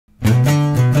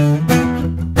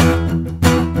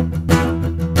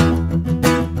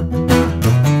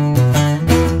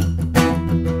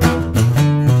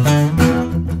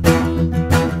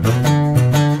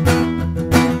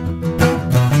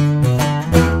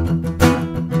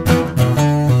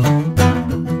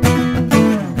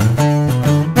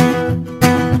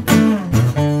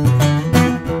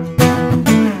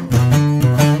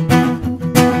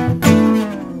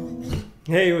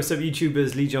what's up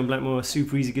YouTubers, Lee John Blackmore,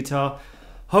 Super Easy Guitar.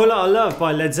 Whole Lot of Love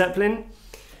by Led Zeppelin.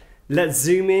 Let's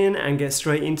zoom in and get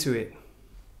straight into it.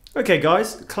 Okay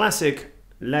guys, classic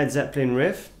Led Zeppelin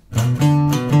riff.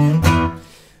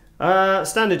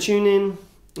 Standard tuning.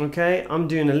 Okay, I'm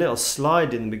doing a little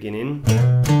slide in the beginning.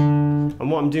 And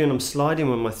what I'm doing, I'm sliding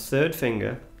with my third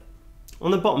finger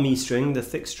on the bottom E string, the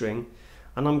thick string,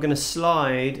 and I'm going to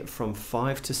slide from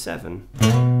 5 to 7.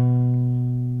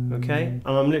 Okay, and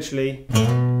I'm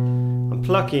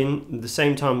plucking at the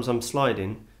same time as I'm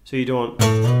sliding. So you want,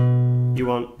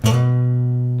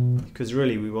 because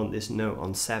really we want this note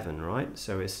on 7, right?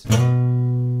 So it's,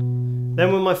 then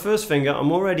with my first finger,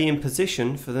 I'm already in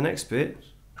position for the next bit.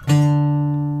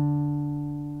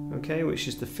 Okay, which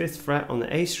is the 5th fret on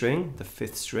the A string, the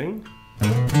 5th string.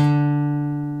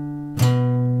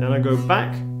 Then I go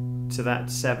back to that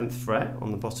 7th fret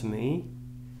on the bottom E.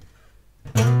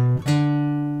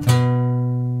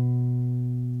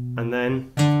 And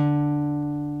then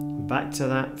back to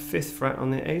that 5th fret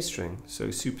on the A string, so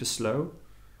super slow.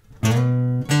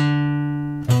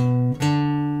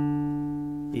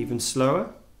 Even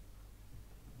slower.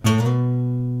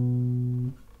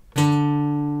 And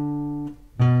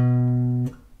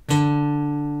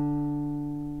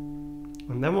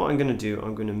then what I'm going to do,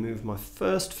 I'm going to move my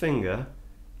first finger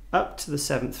up to the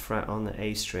 7th fret on the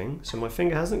A string, so my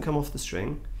finger hasn't come off the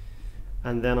string,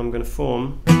 and then I'm going to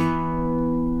form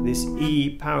this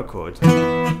E power chord.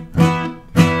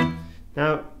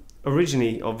 Now,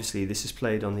 originally, obviously, this is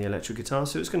played on the electric guitar,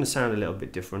 so it's going to sound a little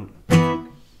bit different.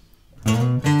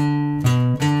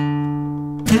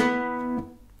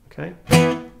 Okay.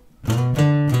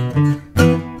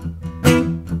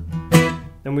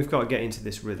 Then we've got to get into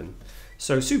this rhythm.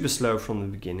 So super slow from the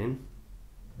beginning.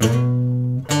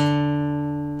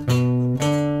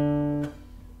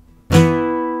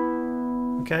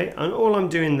 Okay, and all I'm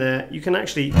doing there, you can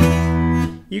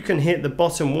hit the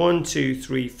bottom 1, 2,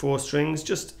 3, 4 strings.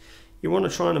 Just, you want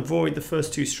to try and avoid the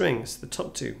first 2 strings, the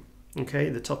top 2. Okay,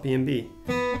 the top E and B.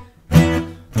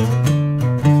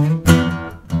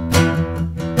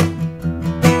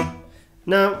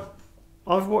 Now,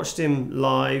 I've watched him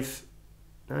live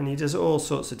and he does all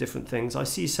sorts of different things. I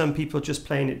see some people just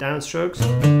playing it downstrokes.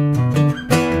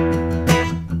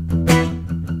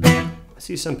 I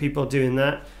see some people doing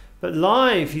that. But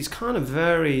live, he's kind of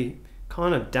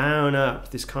down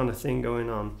up, this kind of thing going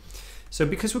on. So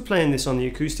because we're playing this on the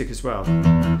acoustic as well,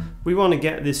 we want to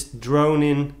get this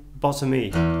droning bottom E.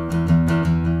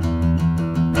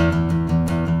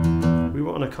 We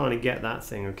want to kind of get that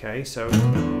thing, okay? So.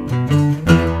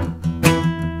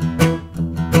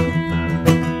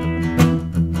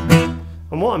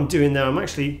 And what I'm doing there, I'm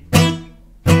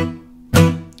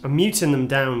muting them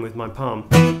down with my palm.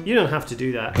 You don't have to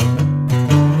do that.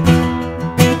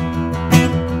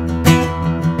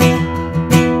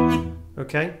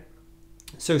 Okay,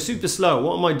 so super slow,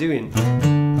 what am I doing?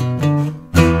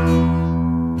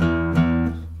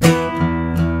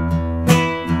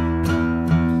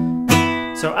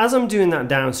 So as I'm doing that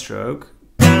downstroke,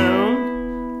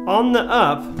 down, on the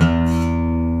up,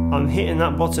 I'm hitting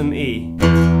that bottom E.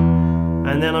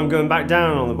 And then I'm going back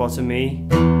down on the bottom E,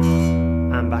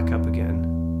 and back up again.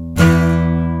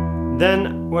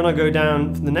 Then when I go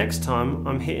down for the next time,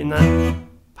 I'm hitting that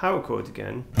power chord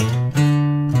again.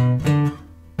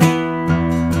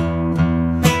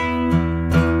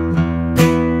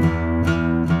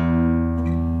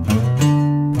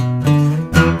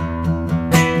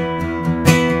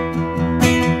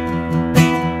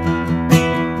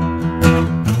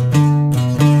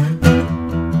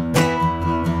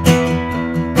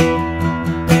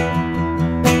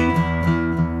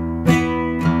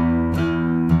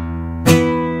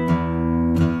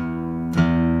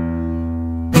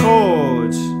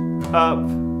 Up,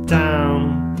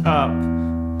 down, up,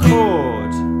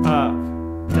 chord, up,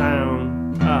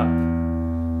 down, up.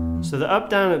 So the up,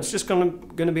 down, it's just going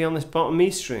to be on this bottom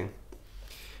E string.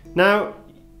 Now,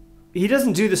 he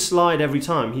doesn't do the slide every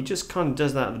time, he just kind of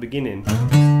does that at the beginning.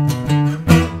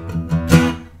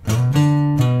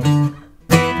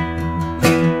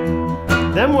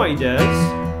 Then what he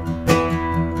does,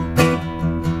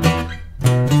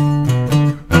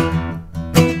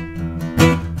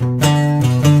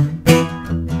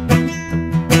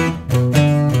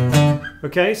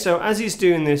 okay, so as he's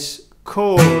doing this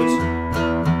chord up,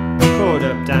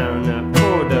 down, up,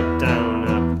 chord up, down,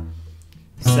 up,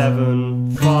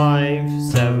 7, 5,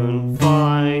 7,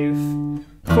 5,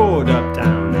 chord up,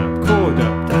 down, up, chord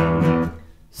up, down, up,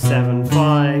 7,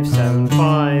 5, 7,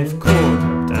 5, chord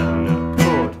up, down, up,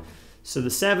 chord. So the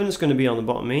 7's going to be on the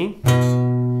bottom E,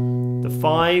 the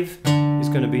 5 is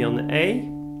going to be on the A,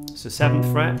 So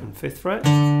 7th fret and 5th fret,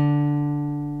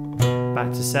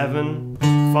 back to 7,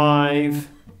 5,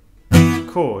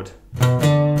 chord.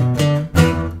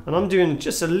 And I'm doing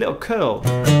just a little curl,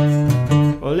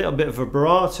 or a little bit of a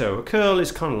vibrato. A curl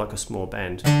is kind of like a small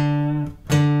bend.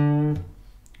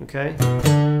 Okay?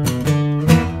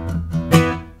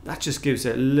 That just gives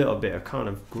it a little bit of kind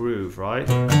of groove, right?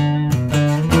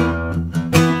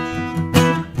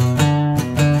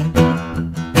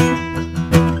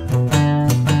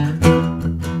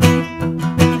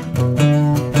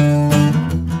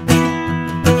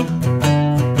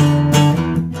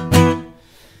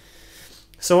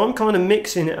 So I'm kind of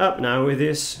mixing it up now with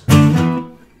this.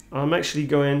 I'm actually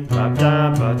going ba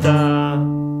da ba da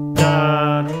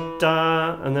da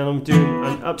da, and then I'm doing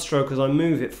an upstroke as I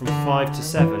move it from 5 to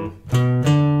 7.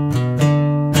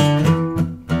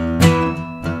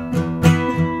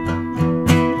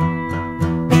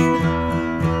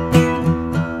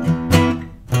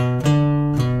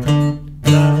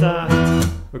 Da da.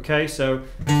 Okay, so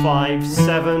 5,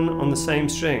 7 on the same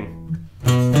string.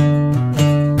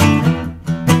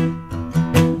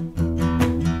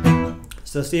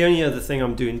 So that's the only other thing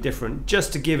I'm doing different,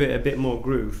 just to give it a bit more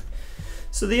groove.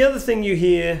 So the other thing you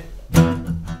hear,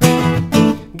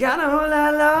 got a whole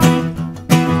lot of love,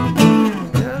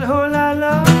 got a whole lot of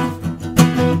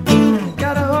love,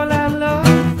 got a whole lot of love.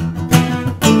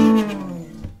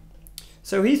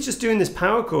 So he's just doing this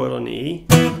power chord on the E.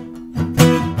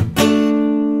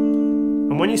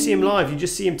 And when you see him live, you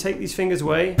just see him take these fingers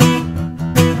away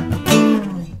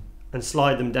and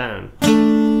slide them down.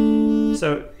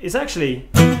 So it's actually,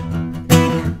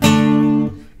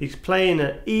 he's playing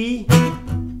an E, got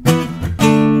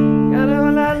a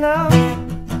whole lot of love,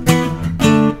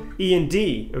 E and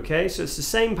D, okay? So it's the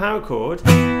same power chord,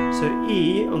 so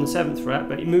E on the 7th fret,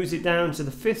 but he moves it down to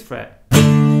the 5th fret,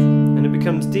 and it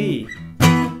becomes D.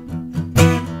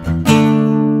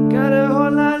 Got a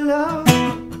whole lot of love.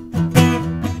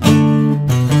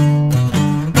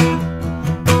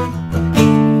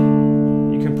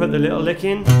 You can put the little lick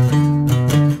in.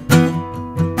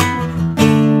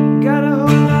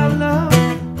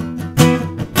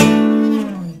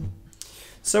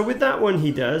 So with that one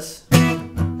he does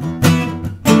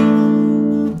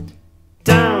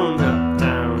down, up,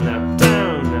 down, up,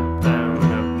 down, up, down, up.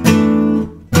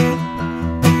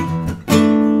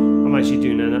 I'm actually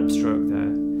doing an upstroke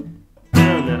there.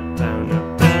 Down, up, down,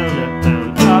 up, down, up,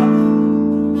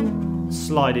 down, up.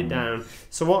 Slide it down.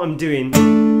 So what I'm doing,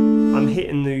 I'm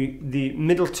hitting the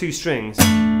middle 2 strings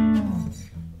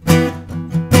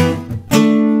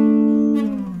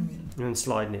and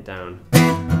sliding it down.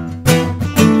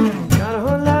 Got a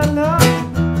whole lot of love.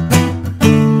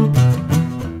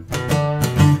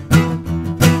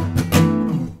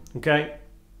 Okay,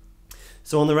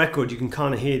 so on the record you can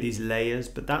kind of hear these layers,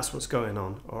 but that's what's going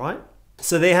on, alright?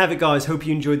 So there you have it, guys. Hope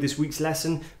you enjoyed this week's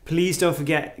lesson. Please don't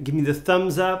forget, give me the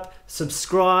thumbs up,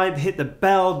 subscribe, hit the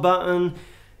bell button.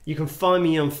 You can find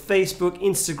me on Facebook,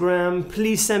 Instagram.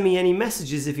 Please send me any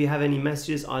messages if you have any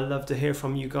messages. I love to hear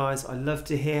from you guys. I love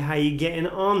to hear how you're getting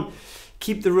on.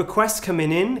 Keep the requests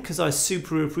coming in because I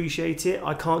super appreciate it.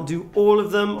 I can't do all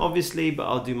of them, obviously, but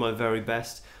I'll do my very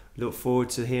best. Look forward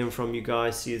to hearing from you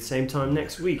guys. See you at the same time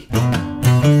next week.